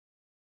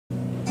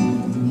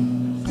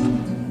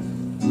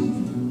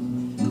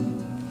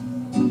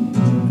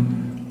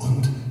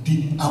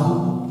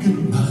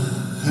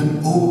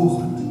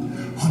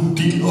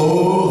die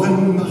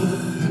Ohren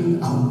machen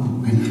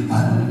Augen,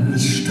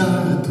 alles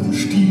starrt und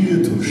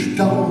stiert und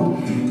staunt,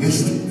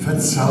 ist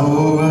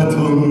verzaubert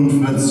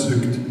und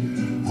verzückt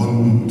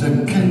und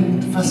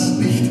erkennt, was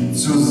nicht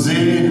zu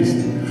sehen ist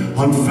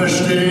und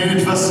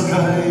versteht, was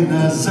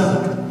keiner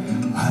sagt.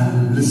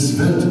 Alles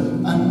wird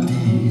an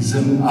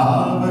diesem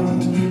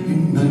Abend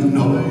in ein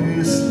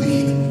neues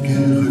Licht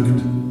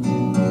gerückt.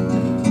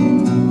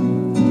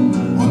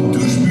 Und du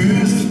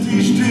spürst,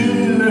 die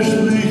Stille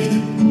spricht,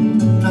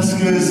 das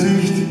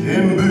Gesicht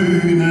im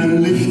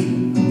Bühnenlicht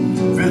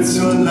wird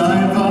zur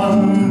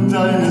Leinwand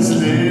deines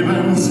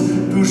Lebens.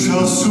 Du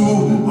schaust zu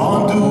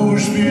und du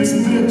spielst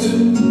mit.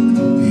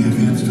 Er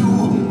wird du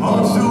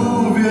und du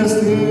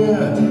wirst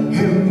er,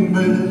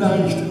 Himmel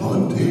leicht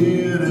und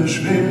Erde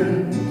schwer.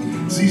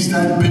 Siehst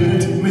ein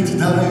Bild mit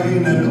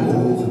deinen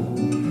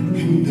Ohren,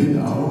 in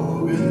den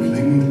Augen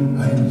klingt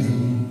ein Lied.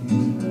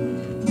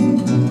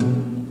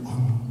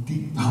 Und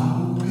die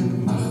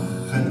Augen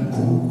machen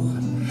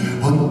Ohren,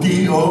 und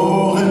die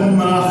Ohren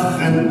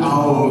machen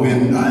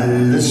Augen.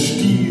 Alles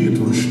stiert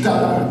und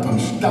starrt und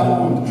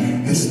staunt,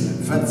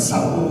 ist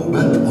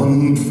verzaubert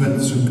und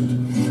verzückt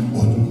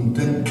und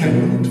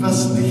erkennt,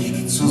 was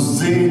nicht zu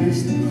sehen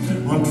ist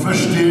und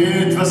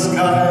versteht, was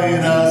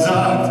keiner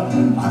sagt.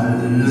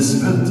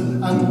 Alles wird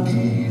an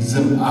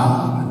diesem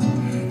Abend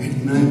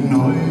in ein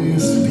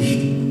neues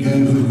Licht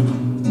gerückt.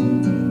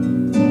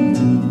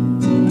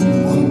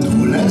 Und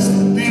du lässt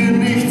dir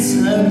nichts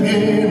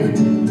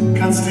entgehen,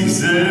 kannst dich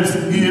selbst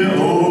hier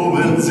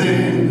oben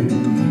sehen.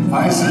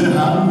 Weiße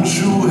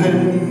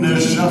Handschuhhände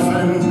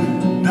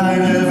schaffen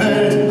deine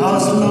Welt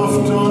aus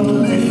Luft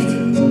und Licht.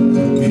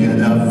 Wer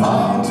da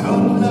weint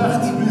und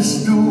lacht,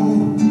 bist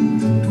du,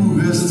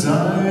 du hörst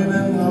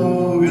seinen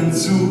Augen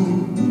zu.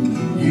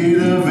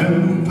 Jeder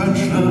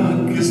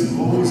Wimpernschlag ist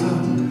rosa,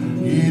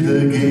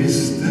 jede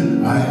Geste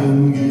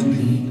ein Gedicht.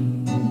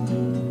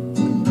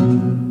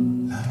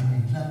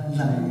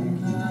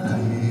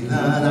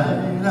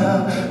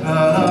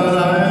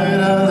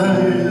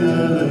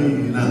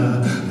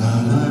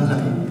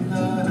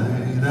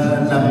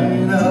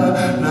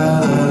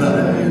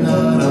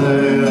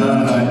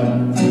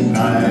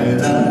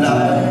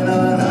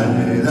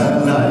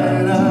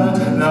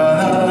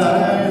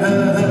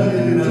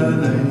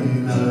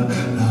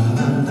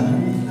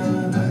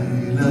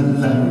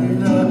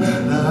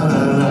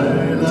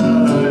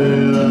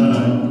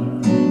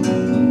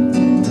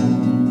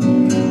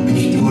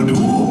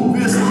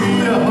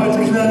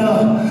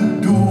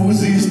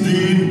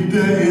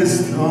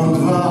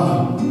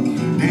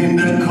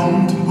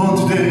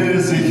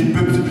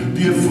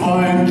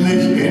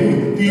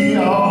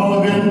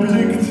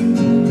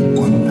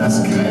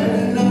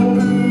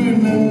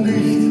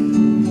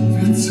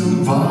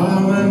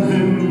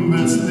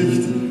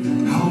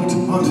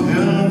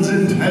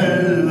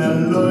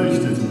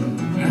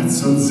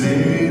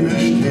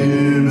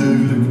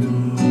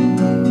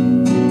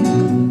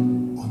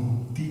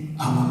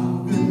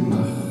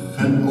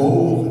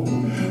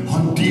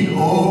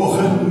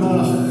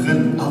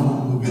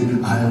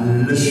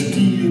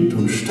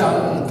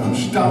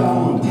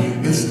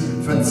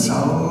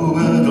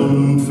 Verzaubert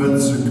und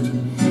verzückt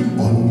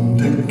und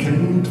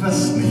erkennt,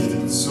 was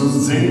nicht zu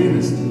sehen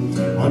ist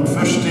und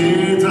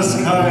versteht,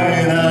 was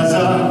keiner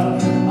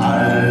sagt.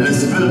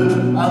 Alles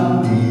wird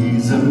an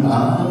diesem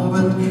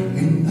Abend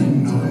in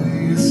ein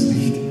neues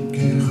Licht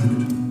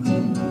gerückt.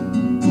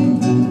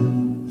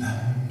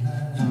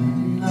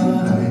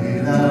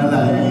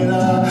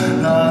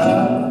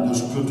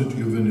 Das könntet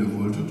ihr, wenn ihr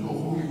wolltet,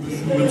 auch ein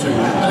bisschen mitsingen.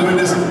 Also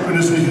wenn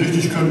es nicht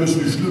richtig könnt, ist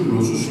nicht schlimm.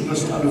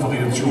 Lasst alle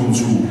Variationen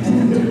zu.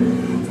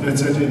 Vielleicht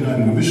seid ihr in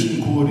einem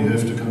gemischten Chor, die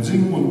Hälfte kann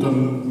singen und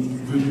dann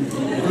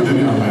könnt ihr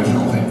die Anleitung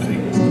auch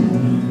hinkriegen.